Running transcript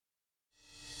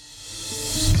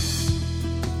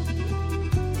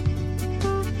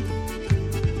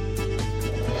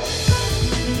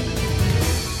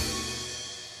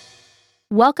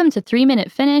Welcome to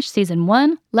 3-Minute Finnish Season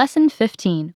 1, Lesson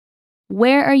 15.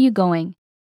 Where are you going?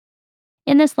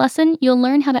 In this lesson, you'll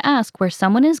learn how to ask where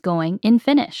someone is going in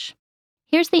Finnish.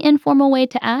 Here's the informal way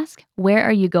to ask, where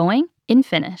are you going in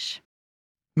Finnish?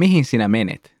 Mihin sinä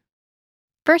menet?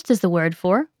 First is the word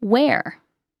for where.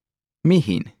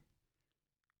 Mihin?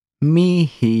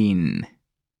 Mihin?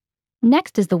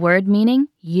 Next is the word meaning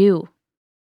you.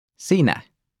 Sinä.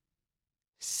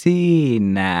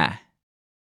 Sinä.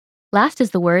 Last is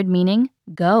the word meaning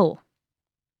go.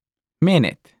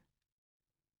 Menet.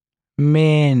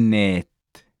 Menet.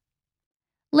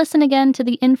 Listen again to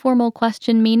the informal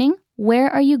question meaning, where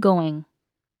are you going?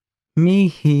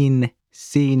 Mihin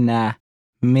sinä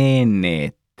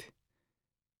menet?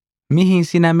 Mihin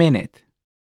sinä menet?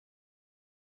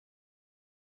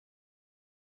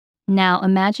 Now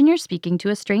imagine you're speaking to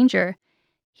a stranger.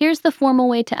 Here's the formal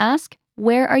way to ask,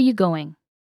 where are you going?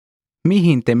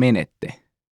 Mihin te menette?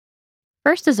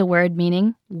 First is a word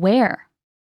meaning where.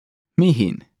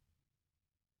 Mihin?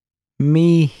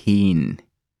 Mihin?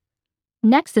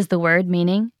 Next is the word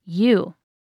meaning you.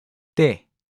 Te.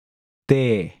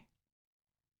 Te.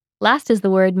 Last is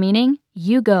the word meaning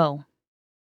you go.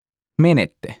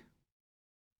 Menette.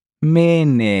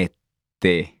 Menette.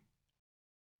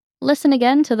 Listen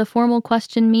again to the formal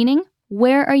question meaning,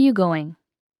 where are you going?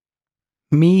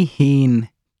 Mihin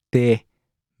te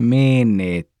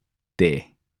menette?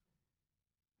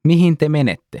 Mihin te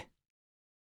menette?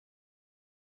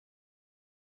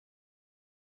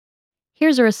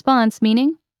 Here's a response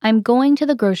meaning, I'm going to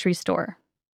the grocery store.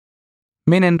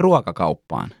 Menen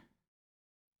ruokakauppaan.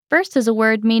 First is a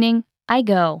word meaning I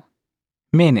go.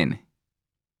 Menen.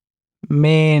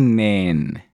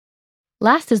 Menen.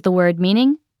 Last is the word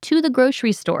meaning to the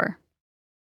grocery store.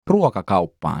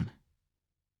 Ruokakauppaan.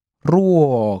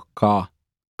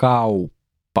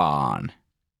 Ruokakauppaan.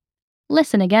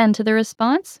 Listen again to the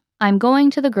response, I'm going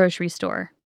to the grocery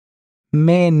store.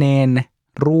 Menen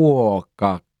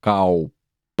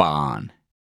ruokakauppaan.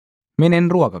 Menen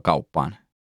ruokakauppaan.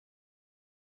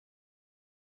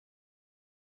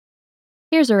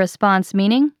 Here's a response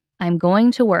meaning, I'm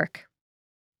going to work.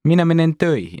 Minä menen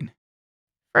töihin.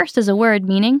 First is a word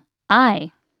meaning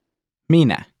I.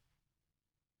 Minä.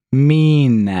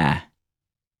 Minä.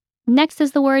 Next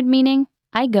is the word meaning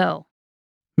I go.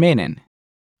 Menen.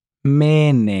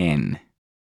 Menen.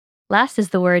 Last is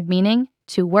the word meaning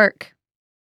to work.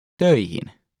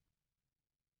 Töihin.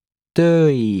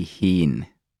 Töihin.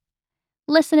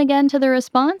 Listen again to the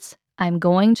response, I'm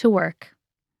going to work.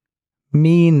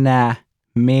 Minä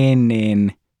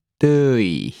menen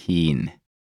töihin.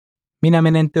 Minä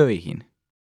menen töihin.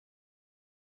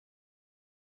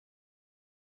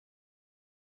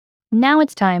 Now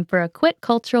it's time for a quick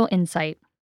cultural insight.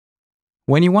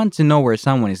 When you want to know where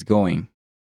someone is going,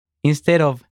 instead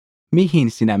of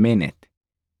mihin sinä menet,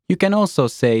 you can also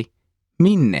say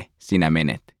minne sinä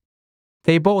menet.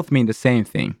 They both mean the same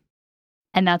thing.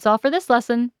 And that's all for this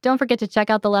lesson. Don't forget to check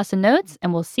out the lesson notes,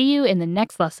 and we'll see you in the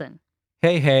next lesson.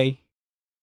 Hei hei!